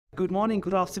Good morning,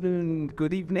 good afternoon,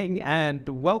 good evening, and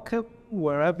welcome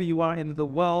wherever you are in the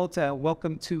world.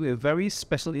 Welcome to a very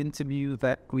special interview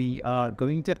that we are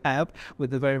going to have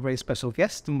with a very, very special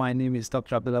guest. My name is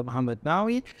Dr. Abdullah Muhammad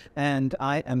Nawi, and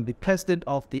I am the president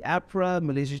of the APRA.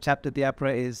 Malaysia chapter of the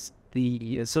APRA is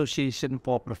the Association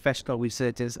for Professional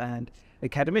Researchers and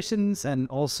Academicians, and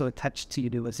also attached to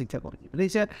University of Technology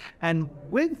Malaysia. And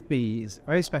with me is a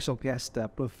very special guest,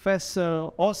 Professor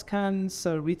Ozcan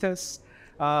Saritas,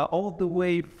 all the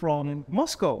way from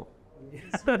Moscow.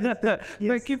 Yes.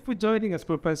 Thank you for joining us,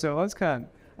 Professor Ozcan.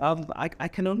 I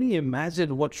can only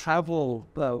imagine what travel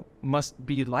must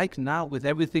be like now with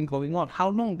everything going on. How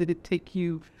long did it take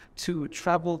you to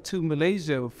travel to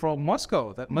Malaysia from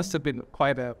Moscow? That must have been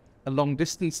quite a long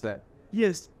distance there.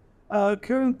 Yes.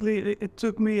 Currently, it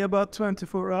took me about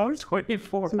 24 hours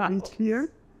 24 to hours. reach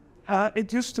here.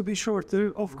 It used to be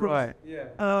shorter, of course, Right.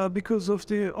 Yeah. because of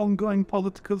the ongoing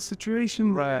political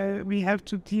situation. Right. We have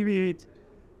to deviate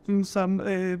to some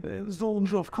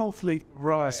zones of conflict.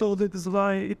 Right. So that is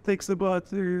why it takes about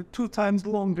 2 times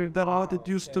longer than what it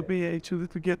used to be actually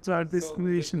to get to our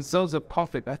destination. Those are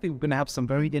perfect. I think we're going to have some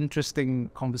very interesting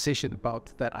conversation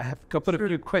about that. I have a couple of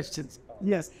few questions.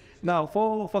 Yes. Now,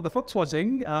 for the folks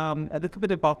watching, a little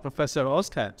bit about Professor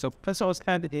Ozcan. So Professor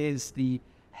Ozcan is the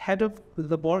head of the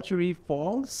Laboratory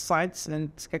for Science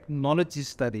and Technology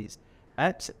Studies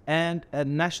at a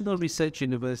National Research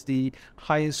University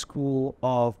Higher School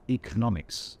of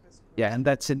Economics. Yeah, and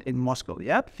that's in Moscow.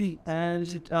 Yeah,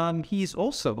 and he's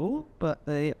also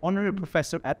an honorary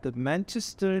professor at the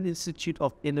Manchester Institute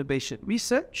of Innovation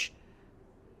Research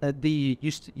at the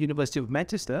University of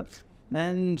Manchester,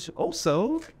 and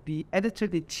also the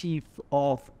editor-in-chief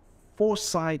of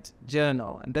Foresight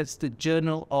Journal, and that's the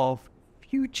Journal of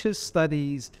Future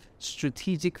Studies,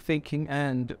 Strategic Thinking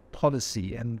and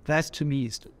Policy. And that, to me,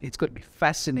 it's going to be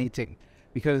fascinating,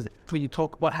 because when you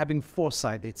talk about having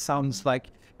foresight, it sounds like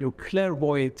you're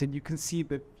clairvoyant and you can see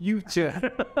the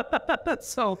future.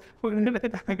 So we're going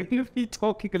to be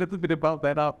talking a little bit about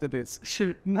that after this.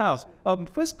 Sure. Now,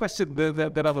 first question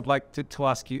that I would like to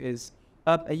ask you is,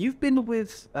 you've been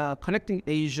with Connecting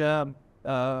Asia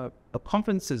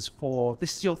conferences for,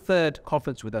 this is your third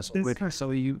conference with us already,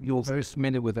 so you're very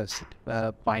familiar with us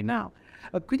by now.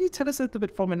 Could you tell us a little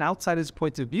bit from an outsider's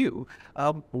point of view,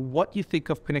 what you think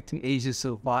of Connecting Asia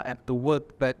so far and the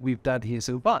work that we've done here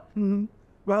so far? Mm-hmm.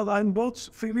 Well, I'm both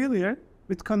familiar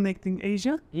with Connecting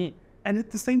Asia and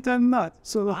at the same time not.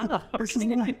 So this is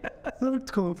my third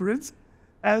conference,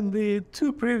 and the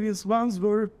 2 previous ones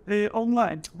were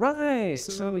online. Right.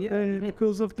 So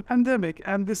because of the pandemic,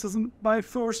 and this is my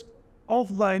first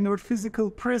offline or physical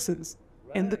presence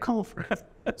in the conference.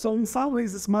 So in some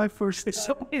ways, it's my first It's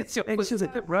your actually,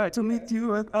 right. to meet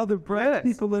you and other bright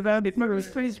people around. It's very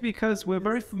strange because we're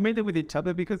very familiar with each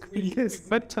other, because we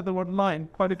met each other online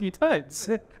quite a few times.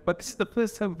 But this is the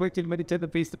first time we've actually met each other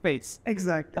face to face.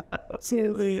 Exactly. So,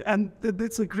 and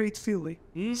that's a great feeling.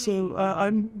 So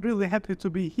I'm really happy to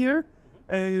be here.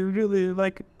 Really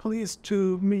pleased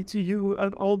to meet you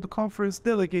and all the conference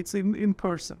delegates in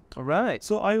person. All right.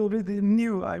 So I already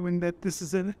knew, that this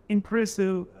is an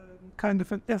impressive kind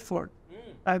of an effort.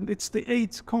 And it's the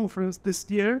 8th conference this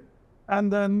year.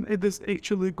 And then it is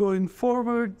actually going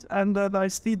forward. And then I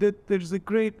see that there's a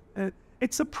great,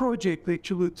 it's a project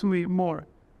actually to me more,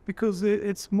 because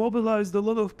it's mobilized a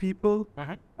lot of people.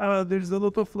 There's a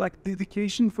lot of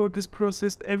dedication for this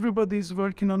process. Everybody's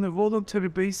working on a voluntary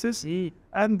basis,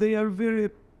 and they are very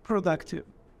productive.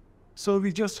 So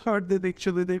we just heard that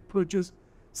actually they produced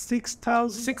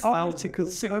 6,000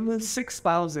 articles.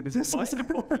 6,000 is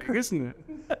isn't it?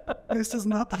 This is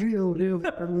not real.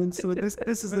 So this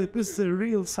is a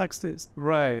real success.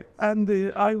 Right. And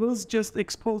I was just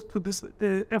exposed to this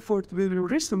effort very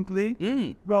recently.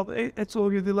 Well, it's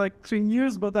already 3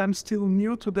 years, but I'm still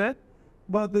new to that.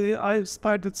 But I've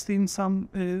started seeing some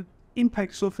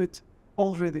impacts of it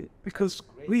already, because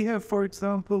we have, for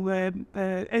example,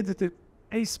 edited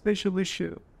a special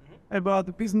issue about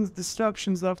the business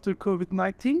disruptions after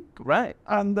COVID-19. Right.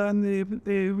 And then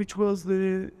which was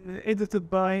edited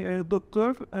by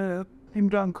Dr.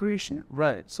 Imran Qureshi.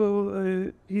 Right.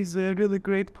 So he's a really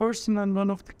great person and one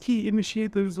of the key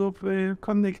initiators of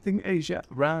Connecting Asia.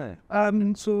 Right.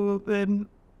 So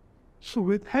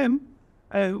with him,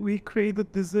 we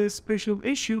created this special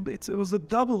issue. It was a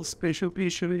double special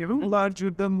issue, even larger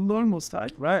than normal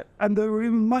size. Right. And there were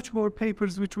even much more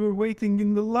papers which were waiting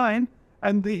in the line,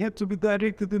 and they had to be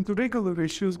directed into regular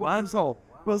issues. Wow.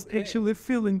 Was actually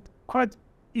feeling quite,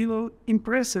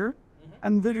 impressive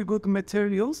and very good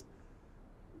materials.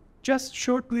 Just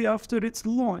shortly after its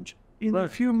launch, in a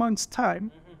few months'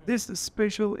 time, this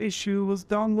special issue was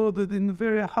downloaded in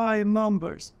very high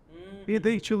numbers. It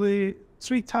actually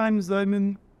 3 times,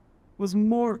 was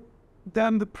more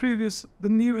than the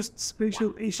newest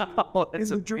special issue in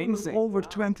the journal over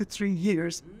 23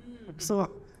 years. So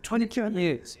 22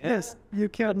 years. Yeah. yes, you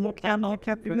can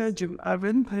imagine.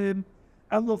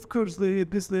 And of course,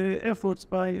 the efforts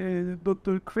by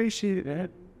Dr. Qureshi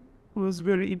was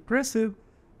very impressive.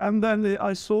 And then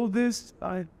I saw this,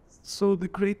 I saw the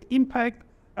great impact,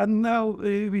 and now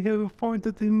we have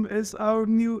appointed him as our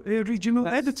new regional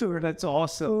editor. That's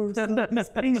awesome.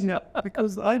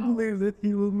 Because I believe that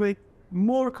he will make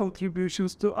more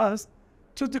contributions to us,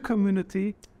 to the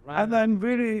community, and I'm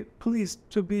very pleased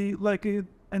to be like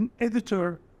an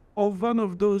editor of one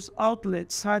of those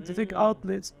outlets, scientific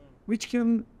outlets, which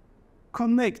can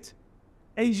connect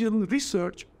Asian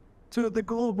research to the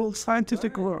global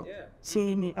scientific world. Yeah. So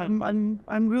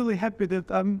I'm really happy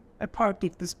that I'm a part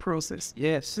of this process.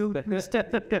 Yes.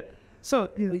 So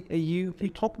you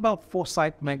talk about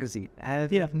Foresight magazine,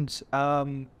 and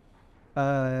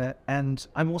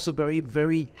I'm also very,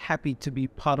 very happy to be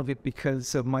part of it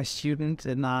because my student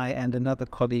and I and another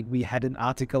colleague, we had an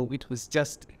article which was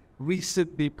just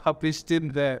recently published in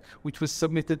there, which was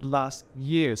submitted last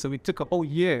year. So it took a whole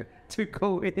year to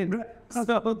go in.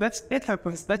 So it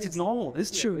happens. That is normal. It's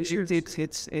true.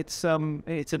 It's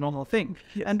a normal thing.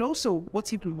 Yes. And also,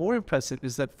 what's even more impressive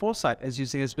is that Foresight, as you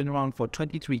say, has been around for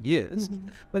 23 years,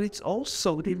 but it's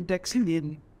also indexed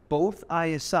in both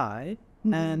ISI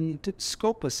and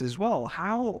Scopus as well.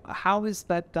 How is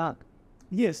that done?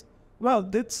 Yes. Well,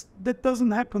 that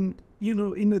doesn't happen,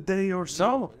 in a day or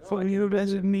so. So you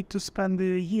need to spend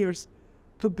years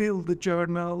to build the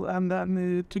journal, and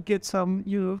then to get some,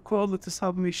 quality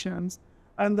submissions,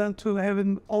 and then to have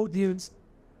an audience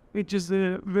which is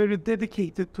very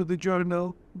dedicated to the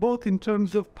journal, both in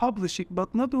terms of publishing,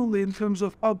 but not only in terms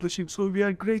of publishing. So we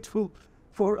are grateful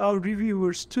for our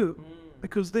reviewers too,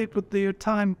 because they put their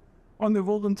time on a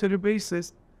voluntary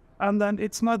basis, and then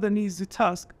it's not an easy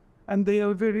task. And they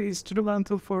are very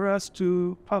instrumental for us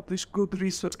to publish good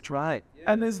research. Right.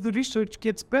 And as the research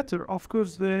gets better, of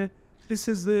course, this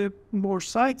is more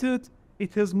cited,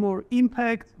 it has more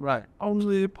impact on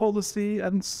the policy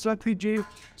and strategy.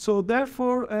 So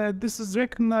therefore, this is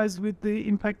recognized with the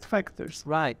impact factors.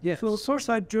 Right, yes. So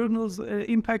Foresight Journal's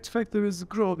impact factor is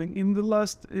growing. In the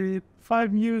last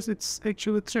 5 years, it's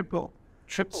actually tripled.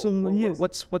 So yes.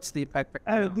 What's the impact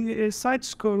factor? The site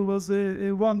score was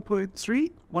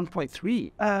 1.3.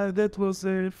 1.3. That was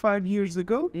 5 years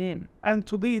ago. And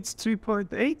today it's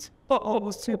 3.8.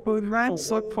 Almost 3.9.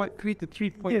 So 0.3 to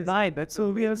 3.9. Yes. So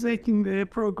we are making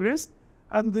progress.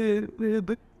 And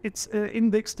it's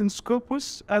indexed in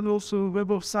Scopus and also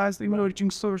Web of Science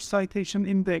Emerging Source Citation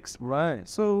Index. Right.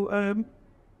 So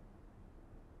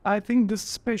I think this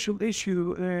special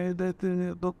issue that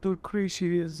Dr.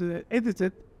 Qureshi has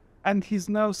edited, and he's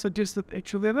now suggested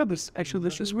actually another special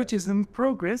issue, which is in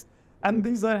progress, and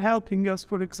these are helping us,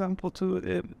 for example,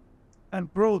 to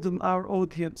and broaden our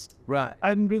audience. Right.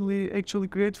 I'm really actually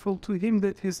grateful to him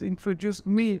that he's introduced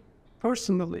me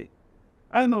personally,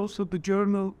 and also the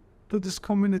journal, to this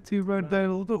community where there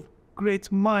are a lot of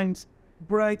great minds,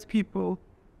 bright people,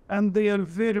 and they are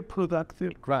very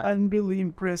productive. Right. I'm really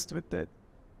impressed with that.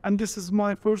 And this is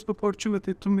my first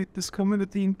opportunity to meet this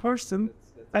community in person,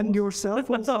 and yourself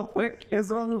also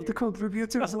as one of the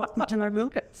contributors of the journal.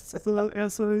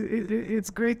 So it's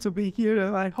great to be here,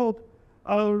 and I hope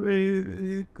our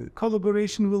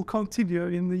collaboration will continue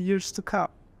in the years to come.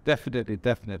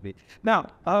 Definitely. Now,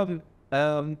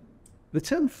 the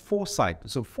term Foresight,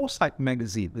 so Foresight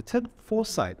magazine, the term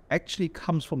Foresight actually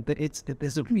comes from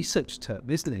there's a research term,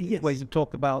 isn't it? Yes. Where you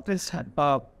talk about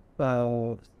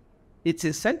it's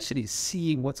essentially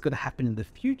seeing what's going to happen in the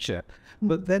future.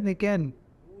 But then again,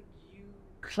 would you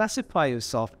classify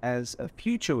yourself as a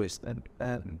futurist?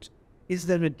 And is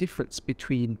there a difference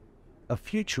between a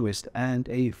futurist and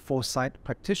a foresight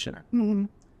practitioner?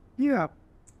 Yeah.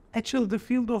 Actually, the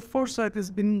field of foresight has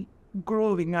been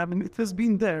growing. It has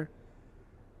been there.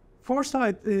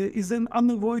 Foresight is an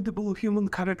unavoidable human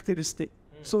characteristic.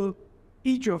 So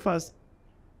each of us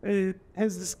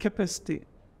has this capacity.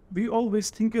 We always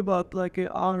think about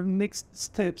our next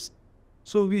steps.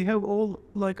 So we have all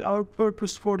our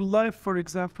purpose for life, for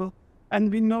example,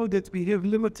 and we know that we have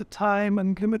limited time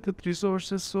and limited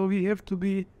resources, so we have to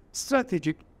be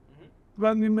strategic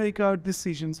when we make our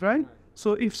decisions, right?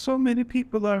 So if so many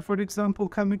people are, for example,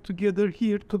 coming together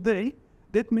here today,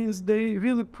 that means they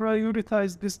really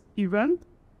prioritize this event,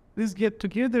 this get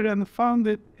together, and found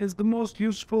it as the most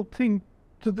useful thing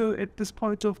to do at this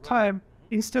point of time,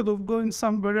 instead of going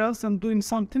somewhere else and doing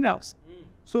something else.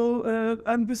 So,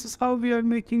 and this is how we are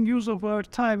making use of our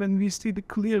time, and we see the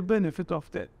clear benefit of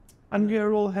that. And we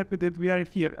are all happy that we are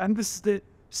here. And this is the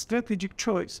strategic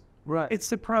choice. Right.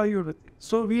 It's a priority.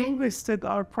 So we always set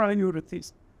our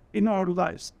priorities in our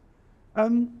lives.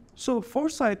 So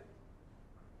Foresight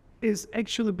is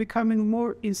actually becoming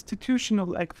more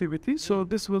institutional activity. So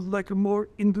this was like a more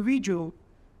individual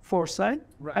foresight.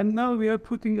 Right. And now we are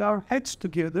putting our heads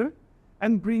together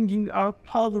and bringing our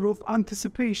power of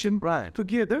anticipation Right.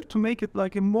 together to make it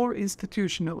like a more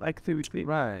institutional activity.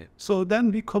 Right. So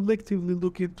then we collectively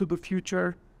look into the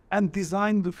future and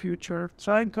design the future,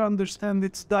 trying to understand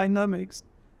its dynamics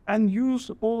and use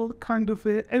all kind of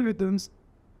evidence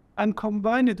and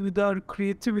combine it with our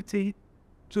creativity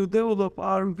to develop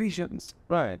our visions.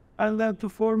 Right. And then to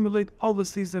formulate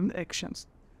policies and actions.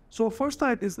 So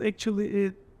Foresight is actually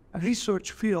a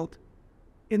research field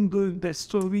in doing this.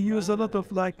 So we use a lot of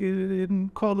like in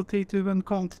qualitative and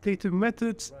quantitative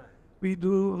methods. Right. We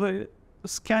do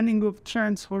scanning of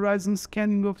trends, horizon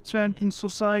scanning of trends in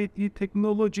society,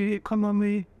 technology,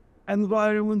 economy,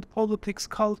 environment, politics,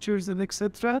 cultures, and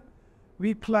etc.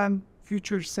 We plan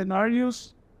future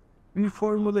scenarios. We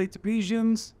formulate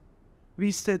visions.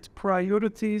 We set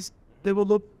priorities,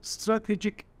 develop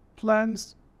strategic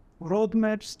plans,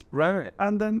 roadmaps, Right.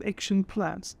 and then action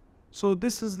plans. So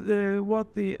this is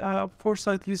what the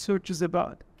foresight research is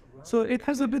about. So it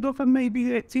has a bit of a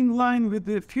maybe a thin line with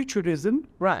the futurism,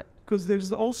 Right. because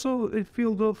there's also a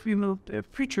field of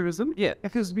futurism. Yeah.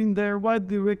 It has been there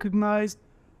widely recognized,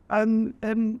 and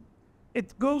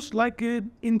it goes like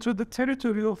into the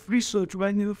territory of research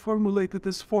when you formulate it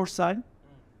as foresight,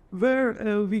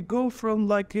 where we go from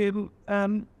like a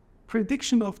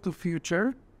prediction of the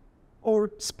future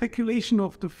or speculation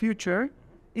of the future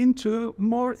into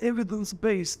more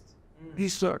evidence-based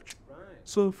research. Right.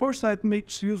 So foresight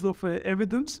makes use of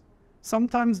evidence.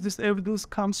 Sometimes this evidence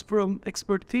comes from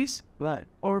expertise Right.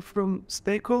 or from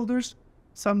stakeholders.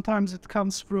 Sometimes it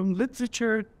comes from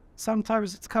literature.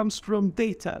 Sometimes it comes from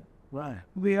data. Right.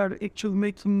 We are actually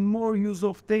making more use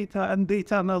of data and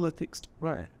data analytics.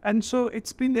 Right. And so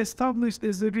it's been established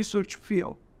as a research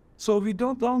field. So we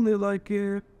don't only like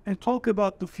talk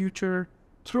about the future,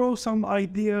 throw some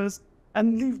ideas,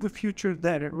 and leave the future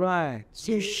there. Right.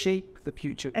 So you shape the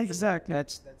future. Exactly.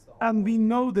 That's the whole. And we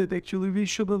know that actually we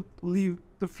shouldn't leave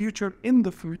the future in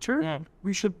the future. Mm.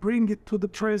 We should bring it to the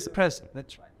present. Present.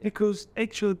 That's right. Yeah. Because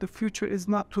actually the future is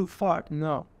not too far.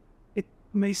 No. It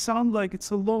may sound like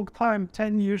it's a long time,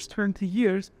 10 years, 20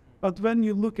 years, but when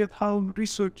you look at how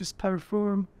research is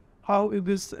performed, how it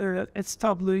is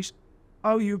established,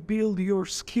 how you build your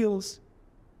skills,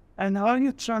 and how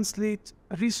you translate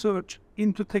research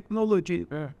into technology,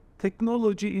 Yeah.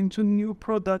 technology into new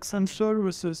products and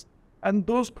services, and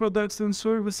those products and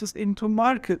services into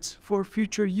markets for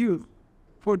future use,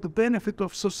 for the benefit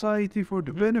of society, for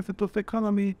the benefit of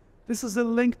economy. This is a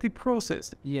lengthy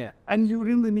process, Yeah. and you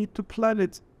really need to plan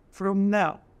it from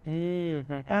now.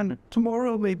 Mm-hmm. And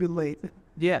tomorrow may be late.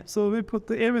 Yeah. So we put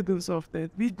the evidence of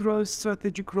that. We draw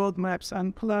strategic roadmaps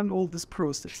and plan all this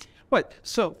process. Right.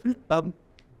 So,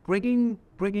 bringing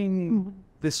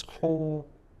this whole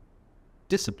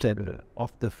discipline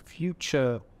of the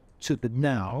future to the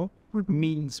now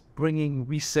means bringing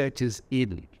researchers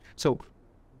in. So,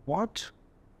 what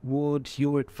would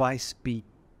your advice be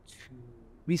to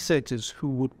researchers who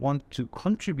would want to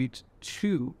contribute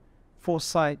to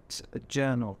Foresight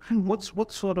Journal?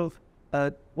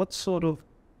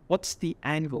 What's the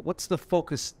angle? What's the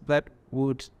focus that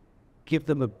would give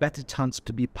them a better chance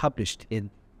to be published in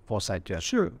Foresight Journal?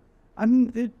 Sure. I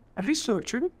mean, a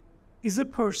researcher is a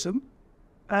person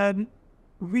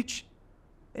which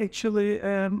actually,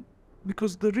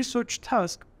 because the research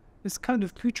task is kind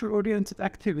of future-oriented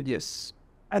activity. Yes.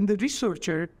 And the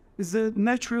researcher is a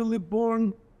naturally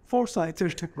born foresighter.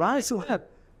 Right. So,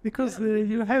 because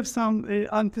you have some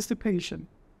anticipation,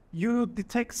 you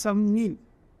detect some need,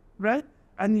 right?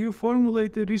 And you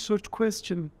formulate a research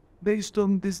question based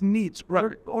on these needs,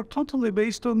 Right. or totally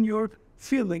based on your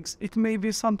feelings. It may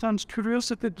be sometimes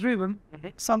curiosity-driven,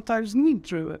 sometimes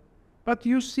need-driven. But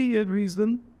you see a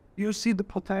reason, you see the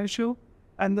potential,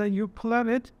 and then you plan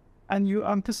it, and you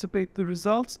anticipate the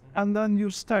results, and then you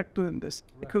start doing this.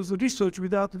 Because research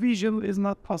without vision is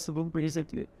not possible,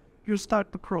 basically. You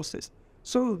start the process.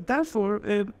 So therefore,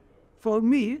 for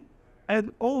me,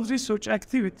 all research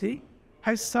activity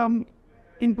has some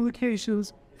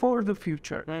implications for the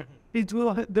future. It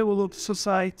will develop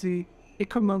society,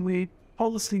 economy,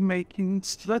 policy making,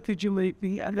 strategy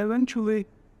making, and eventually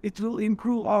it will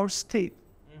improve our state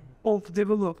of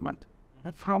development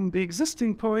from the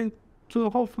existing point to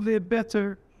hopefully a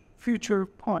better future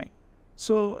point.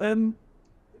 So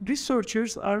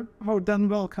researchers are more than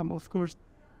welcome, of course,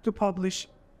 to publish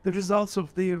the results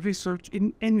of their research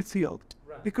in any field.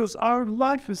 Right. Because our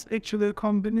life is actually a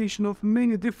combination of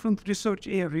many different research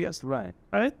areas. Right.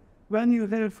 Right? When you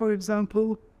have, for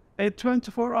example,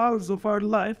 24 hours of our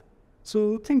life,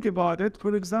 so think about it.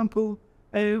 For example,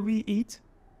 we eat,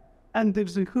 and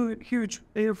there's a huge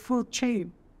food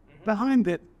chain behind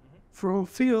it, from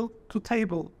field to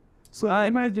table. So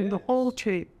imagine the whole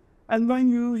chain. And when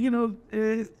you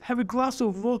have a glass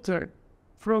of water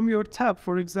from your tap,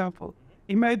 for example,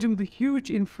 imagine the huge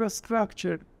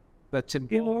infrastructure That's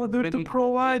in order to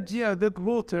provide that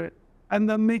water and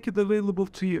then make it available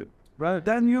to you. Right.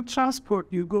 Then you transport,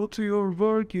 you go to your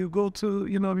work, you go to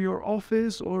your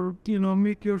office, or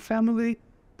meet your family.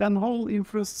 Then whole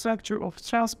infrastructure of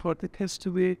transport, it has to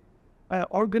be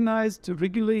organized,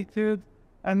 regulated,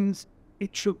 and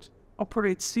it should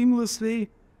operate seamlessly.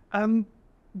 And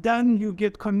then you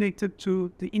get connected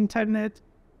to the internet.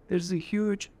 There's a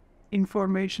huge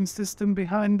information system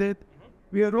behind it.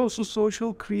 We are also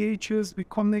social creatures. We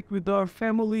connect with our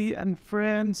family and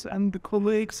friends and the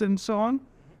colleagues and so on.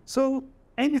 So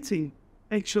anything,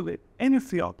 actually, any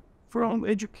field, from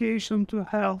education to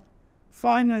health,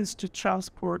 finance to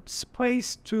transport,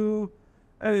 space to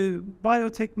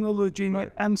biotechnology,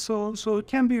 Right. and so on. So it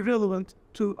can be relevant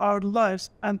to our lives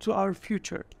and to our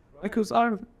future, because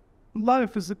our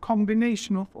life is a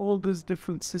combination of all these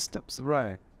different systems.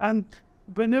 Right. And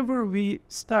whenever we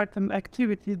start an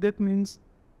activity, that means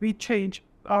we change.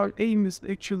 Our aim is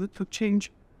actually to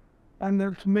change and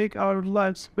then to make our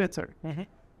lives better. Mm-hmm.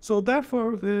 So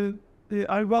therefore,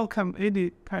 I welcome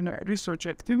any kind of research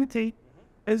activity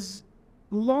as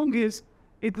long as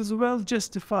it is well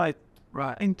justified,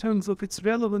 Right. in terms of its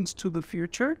relevance to the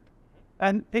future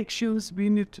and actions we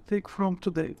need to take from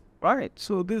today. Right.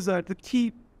 So these are the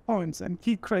key points and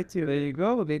key criteria. There you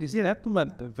go, ladies and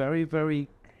gentlemen. Very, very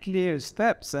clear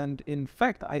steps. And in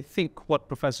fact, I think what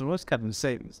Professor Ozcan was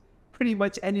saying is pretty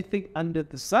much anything under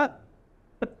the sun.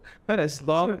 But as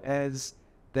long as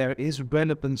there is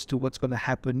relevance to what's going to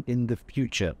happen in the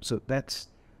future. So that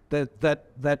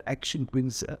action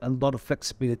brings a lot of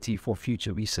flexibility for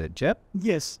future research, yeah?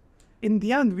 Yes. In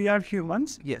the end, we are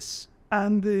humans, Yes.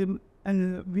 and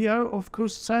we are, of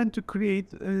course, trying to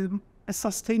create a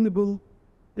sustainable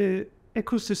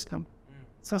ecosystem,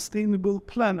 sustainable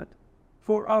planet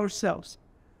for ourselves.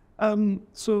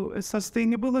 So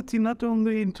sustainability not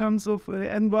only in terms of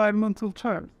environmental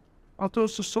terms, but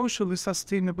also socially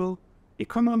sustainable,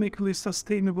 economically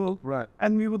sustainable, Right.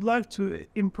 and we would like to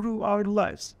improve our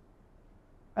lives.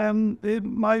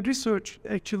 My research,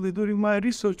 actually, during my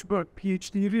research work,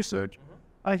 PhD research,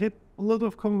 I had a lot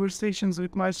of conversations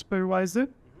with my supervisor,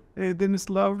 Dennis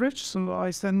Lavric, so I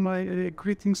send my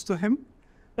greetings to him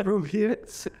from here.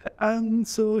 And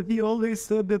so he always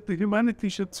said that the humanity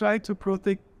should try to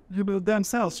protect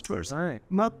themselves first, Right.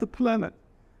 not the planet.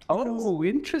 Oh,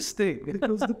 interesting.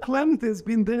 Because the planet has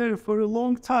been there for a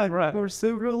long time, Right. for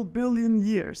several billion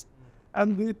years.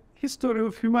 And the history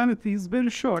of humanity is very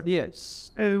short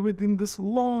Yes. within this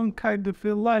long kind of a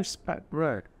lifespan.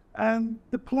 Right. And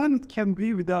the planet can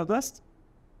be without us.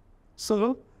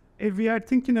 So if we are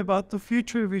thinking about the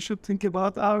future, we should think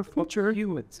about our future.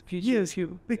 Humans. Yes,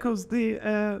 because the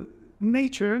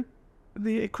nature,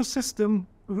 the ecosystem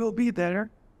will be there.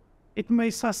 It may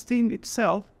sustain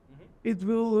itself. It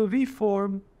will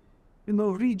reform,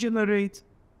 regenerate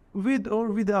with or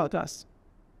without us.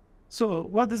 So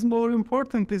what is more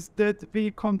important is that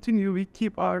we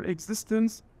keep our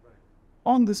existence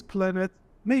on this planet,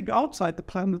 maybe outside the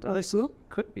planet also,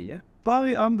 Could be, yeah.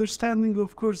 by understanding,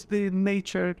 of course, the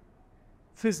nature,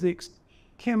 physics,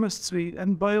 chemistry,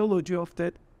 and biology of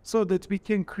that, so that we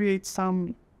can create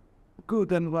some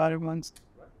good environments,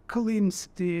 clean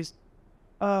cities,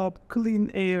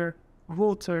 clean air,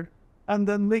 water, and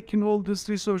then making all these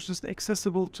resources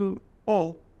accessible to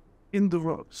all in the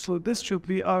world. So this should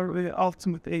be our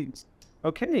ultimate aims.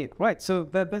 Okay, right. So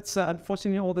that's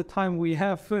unfortunately all the time we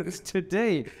have for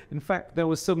today. In fact, there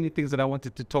were so many things that I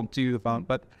wanted to talk to you about,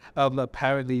 but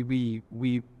apparently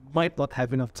we might not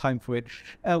have enough time for it.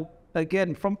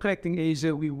 Again, from Connecting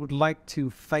Asia, we would like to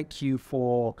thank you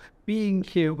for being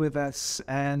here with us,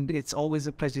 and it's always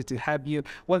a pleasure to have you.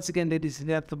 Once again, ladies and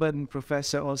gentlemen,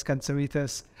 Professor Ozcan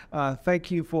Saritas, thank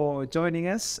you for joining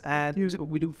us, and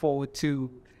we look forward to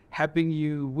having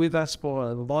you with us for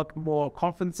a lot more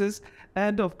conferences,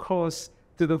 and of course,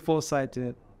 to the Foresight.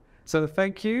 So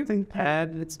thank you,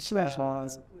 and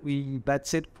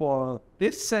that's it for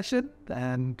this session,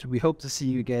 and we hope to see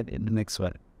you again in the next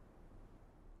one.